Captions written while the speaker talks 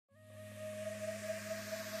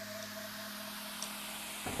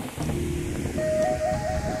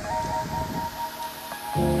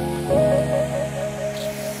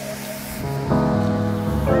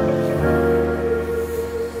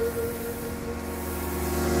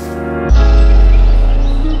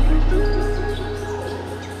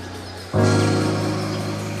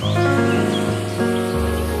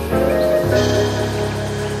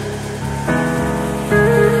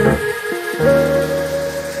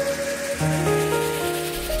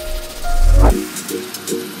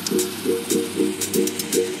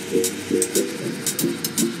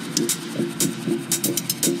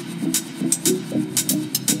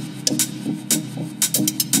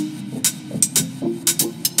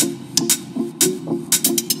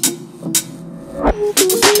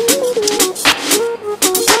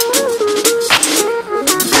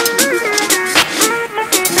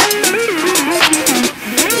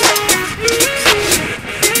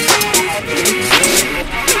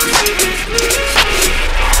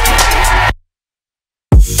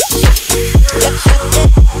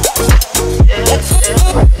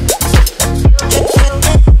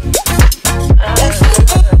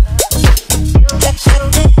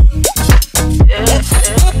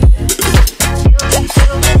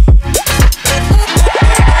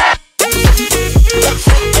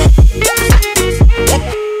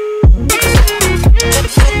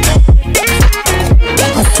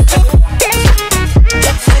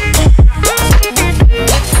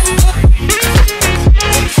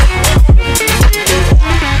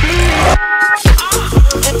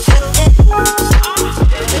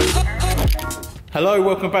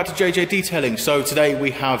back to JJ Detailing. So today we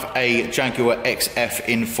have a Jaguar XF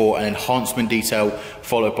in for an enhancement detail,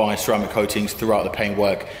 followed by ceramic coatings throughout the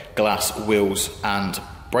paintwork, glass, wheels and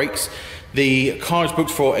brakes. The car is booked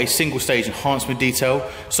for a single stage enhancement detail.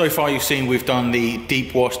 So far you've seen we've done the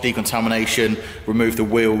deep wash, decontamination, removed the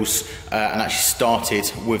wheels and actually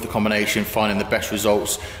started with the combination, finding the best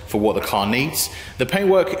results for what the car needs. The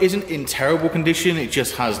paintwork isn't in terrible condition, it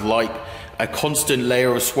just has like a constant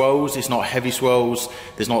layer of swirls. It's not heavy swirls,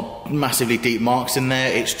 there's not massively deep marks in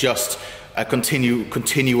there, it's just a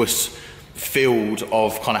continuous field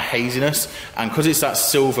of kind of haziness, and because it's that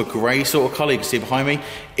silver grey sort of colour you can see behind me,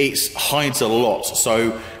 it hides a lot.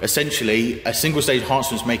 So essentially a single stage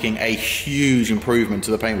enhancement is making a huge improvement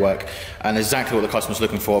to the paintwork and exactly what the customer's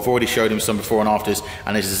looking for. I've already showed him some before and afters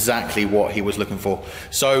and it's exactly what he was looking for.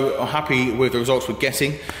 So I'm happy with the results we're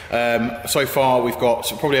getting. So far we've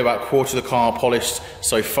got probably about a quarter of the car polished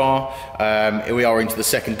so far. We are into the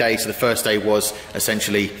second day. So the first day was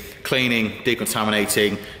essentially cleaning,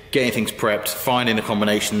 decontaminating, getting things prepped, finding the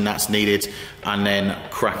combination that's needed, and then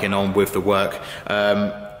cracking on with the work.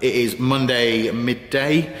 It is Monday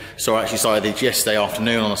midday, so I actually started yesterday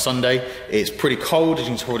afternoon on a Sunday. It's pretty cold, as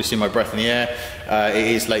you can probably see my breath in the air. It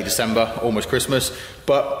is late December, almost Christmas,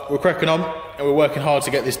 but we're cracking on and we're working hard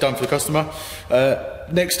to get this done for the customer.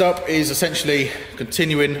 Next up is essentially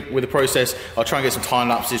continuing with the process. I'll try and get some time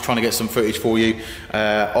lapses, trying to get some footage for you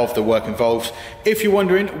of the work involved. If you're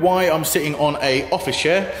wondering why I'm sitting on a office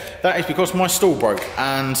chair, that is because my stool broke,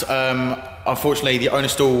 and unfortunately the owner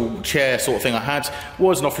stool chair sort of thing I had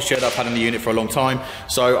was an office chair that I've had in the unit for a long time,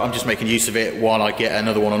 so I'm just making use of it while I get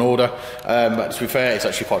another one on order. But to be fair, it's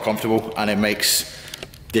actually quite comfortable and it makes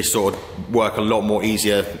this sort of work a lot more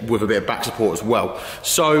easier with a bit of back support as well.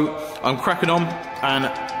 So I'm cracking on and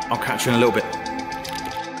I'll catch you in a little bit.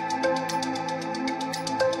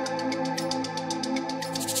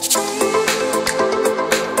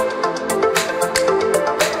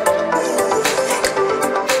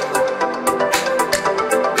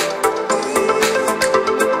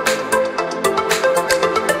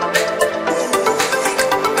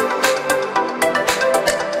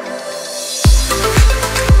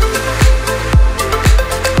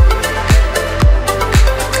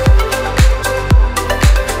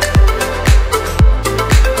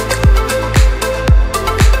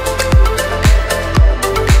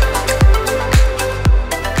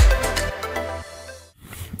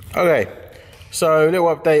 Okay, so a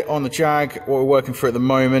little update on the Jag, what we're working through at the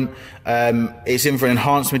moment. It's in for an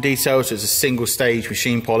enhancement detail, so it's a single stage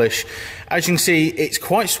machine polish. As you can see, it's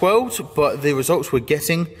quite swelled, but the results we're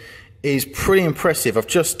getting is pretty impressive. I've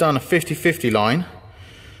just done a 50-50 line,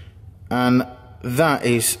 and that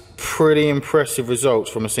is pretty impressive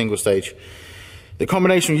results from a single stage. The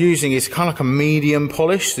combination we're using is kind of like a medium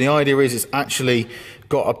polish. The idea is it's actually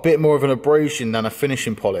got a bit more of an abrasion than a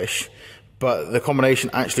finishing polish, but the combination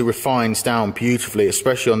actually refines down beautifully,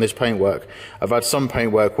 especially on this paintwork. I've had some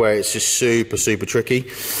paintwork where it's just super tricky.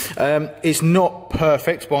 It's not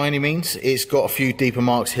perfect by any means. It's got a few deeper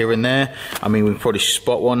marks here and there. I mean, we can probably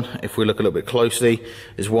spot one if we look a little bit closely.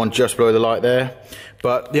 There's one just below the light there.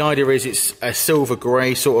 But the idea is it's a silver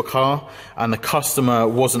grey sort of car, and the customer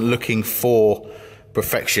wasn't looking for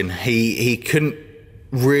perfection. He couldn't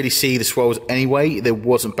really see the swirls anyway. They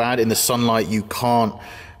wasn't bad. In the sunlight, you can't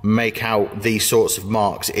make out these sorts of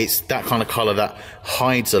marks. It's that kind of colour that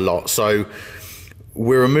hides a lot. So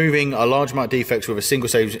we're removing a large amount of defects with a single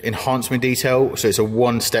stage enhancement detail, so it's a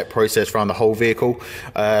one-step process around the whole vehicle,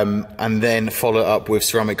 and then follow up with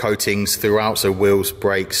ceramic coatings throughout, so wheels,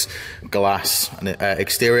 brakes, glass and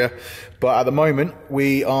exterior. But at the moment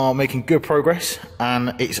we are making good progress,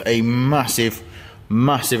 and it's a massive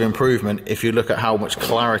improvement if you look at how much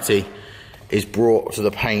clarity is brought to the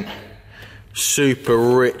paint. Super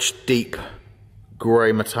rich, deep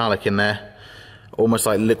grey metallic in there, almost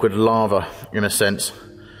like liquid lava in a sense.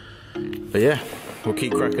 But yeah, we'll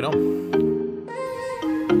keep cracking on.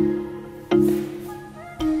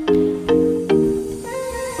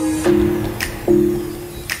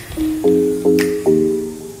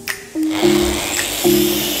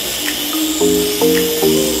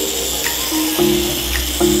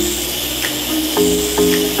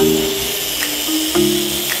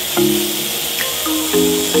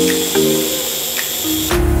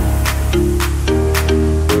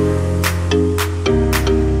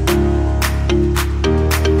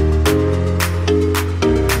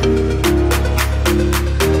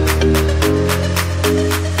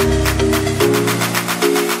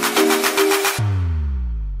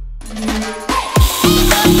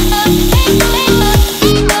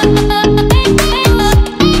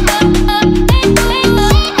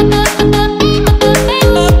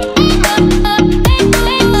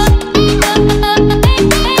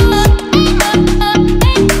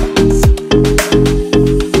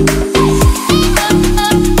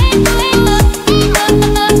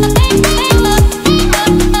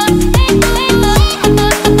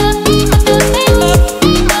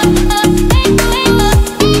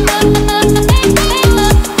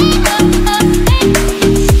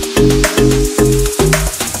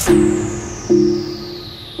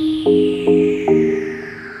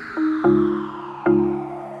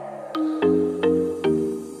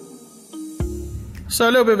 So a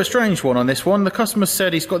little bit of a strange one on this one. The customer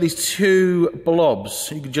said he's got these two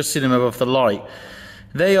blobs. You can just see them above the light.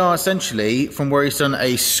 They are essentially from where he's done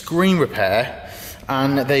a screen repair,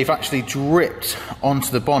 and they've actually dripped onto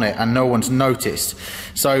the bonnet and no one's noticed.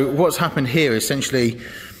 So what's happened here, essentially,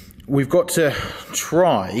 we've got to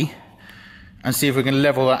try and see if we can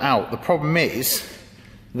level that out. The problem is,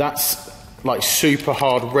 that's like super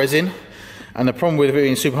hard resin. And the problem with it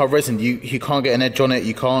being super hard resin, you can't get an edge on it,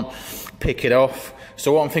 you can't pick it off.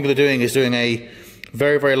 So what I'm thinking of doing is doing a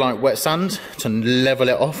very, very light wet sand to level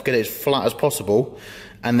it off, get it as flat as possible,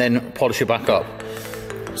 and then polish it back up.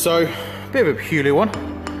 So, a bit of a peculiar one.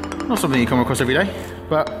 Not something you come across every day,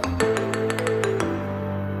 but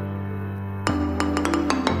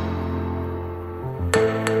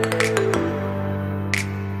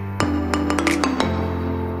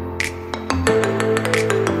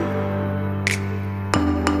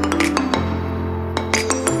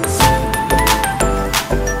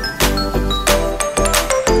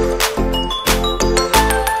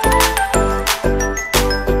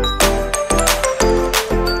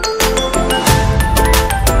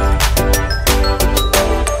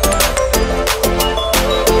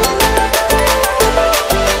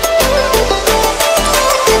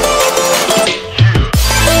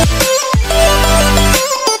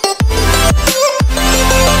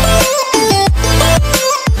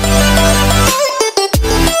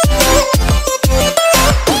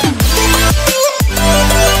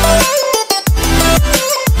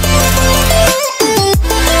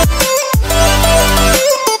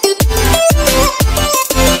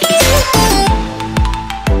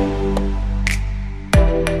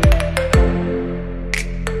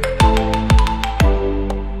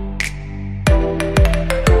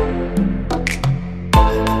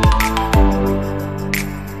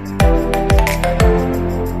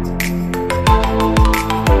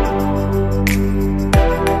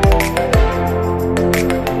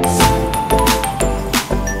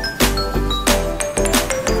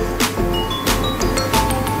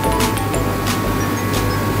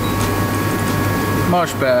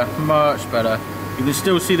much better, much better. You can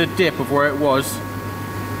still see the dip of where it was,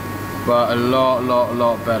 but a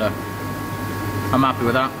lot better. I'm happy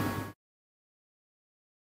with that.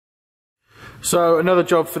 So another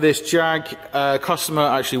job for this Jag. Customer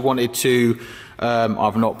actually wanted to,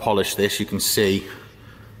 I've not polished this, you can see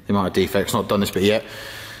the amount of defects, not done this bit yet.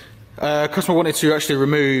 Customer wanted to actually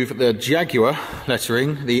remove the Jaguar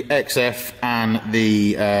lettering, the XF and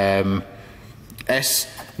the S.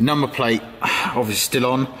 Number plate obviously still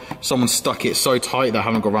on. Someone stuck it so tight that I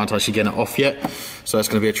haven't got around to actually getting it off yet, so that's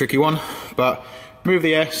going to be a tricky one. But remove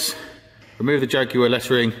the S, remove the Jaguar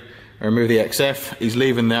lettering, and remove the XF. He's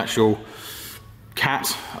leaving the actual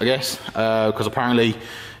cat, I guess, because apparently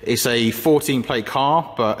it's a 14 plate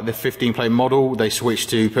car, but the 15 plate model they switched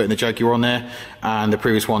to putting the Jaguar on there, and the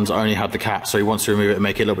previous ones only had the cat, so he wants to remove it and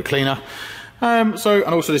make it a little bit cleaner. And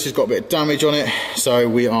also this has got a bit of damage on it, so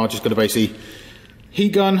we are just going to basically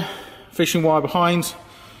heat gun, fishing wire behind,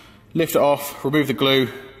 lift it off, remove the glue,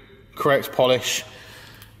 correct, polish,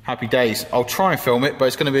 happy days. I'll try and film it, but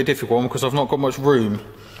it's going to be a difficult one because I've not got much room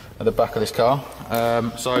at the back of this car.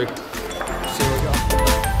 So, see what we got.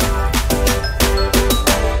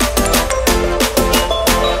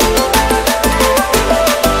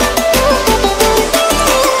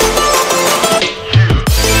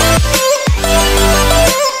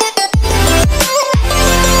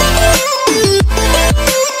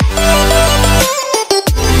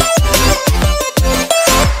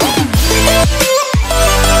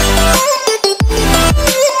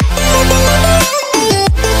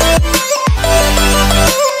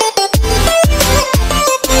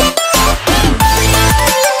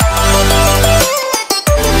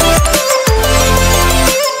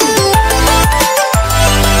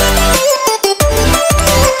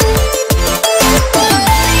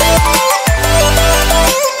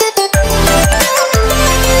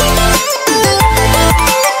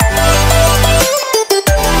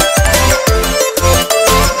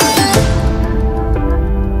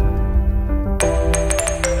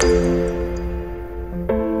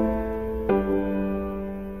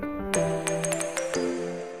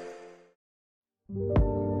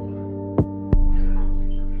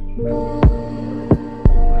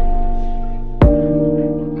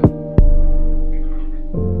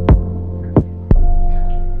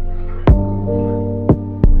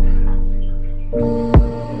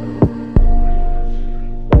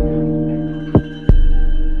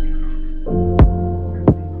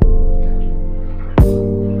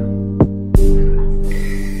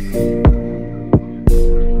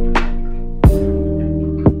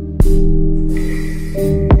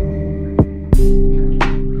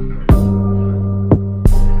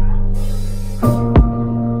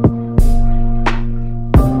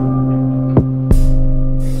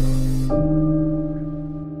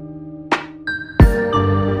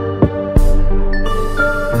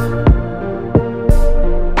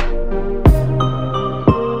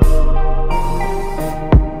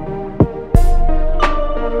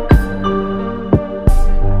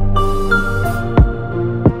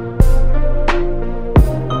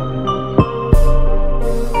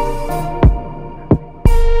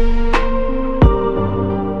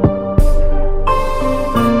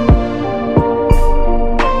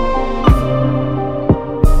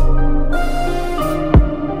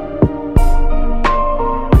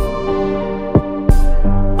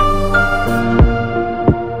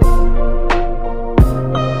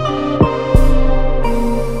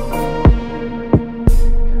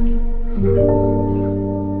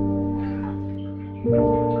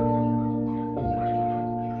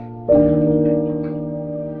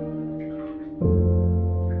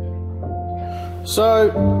 So,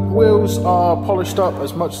 wheels are polished up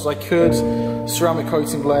as much as I could. Ceramic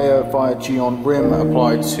coating layer via Geon rim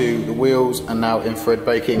applied to the wheels, and now infrared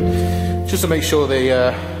baking just to make sure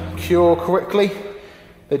they cure correctly.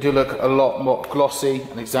 They do look a lot more glossy,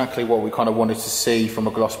 and exactly what we kind of wanted to see from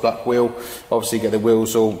a gloss black wheel. Obviously get the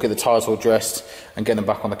wheels all, get the tyres all dressed and get them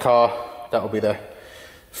back on the car. That will be the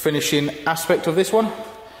finishing aspect of this one.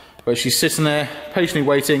 But she's sitting there patiently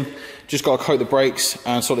waiting. Just got to coat the brakes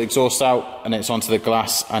and sort the exhaust out, and it's onto the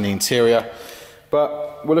glass and the interior.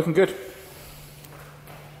 But we're looking good.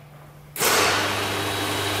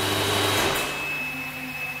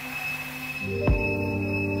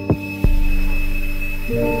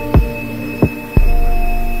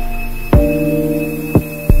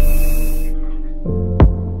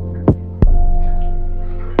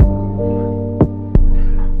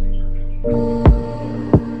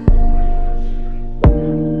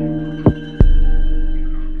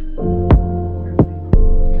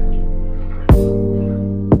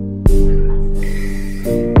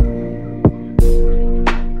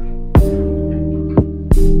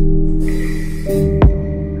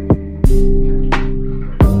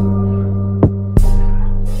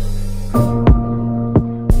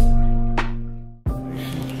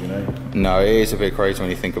 No, it is a bit crazy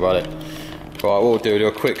when you think about it. But what we'll do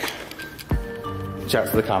a quick chat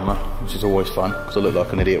to the camera, which is always fun, because I look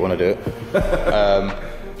like an idiot when I do it.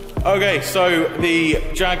 Okay, so the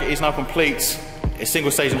Jag is now complete. A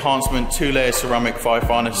single stage enhancement, 2 layers ceramic, 5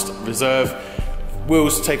 varnished reserve.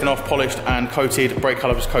 Wheels taken off, polished and coated, brake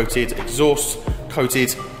calipers coated, exhaust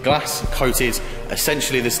coated, glass coated.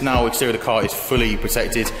 Essentially this now exterior of the car is fully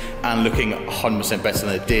protected and looking 100% better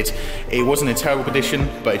than it did. It wasn't in terrible condition,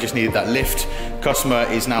 but it just needed that lift. Customer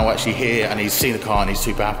is now actually here and he's seen the car and he's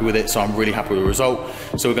super happy with it, so I'm really happy with the result.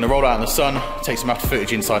 So we're going to roll it out in the sun, take some after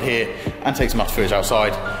footage inside here and take some after footage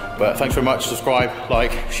outside. But thanks very much, subscribe,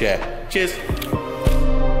 like, share. Cheers.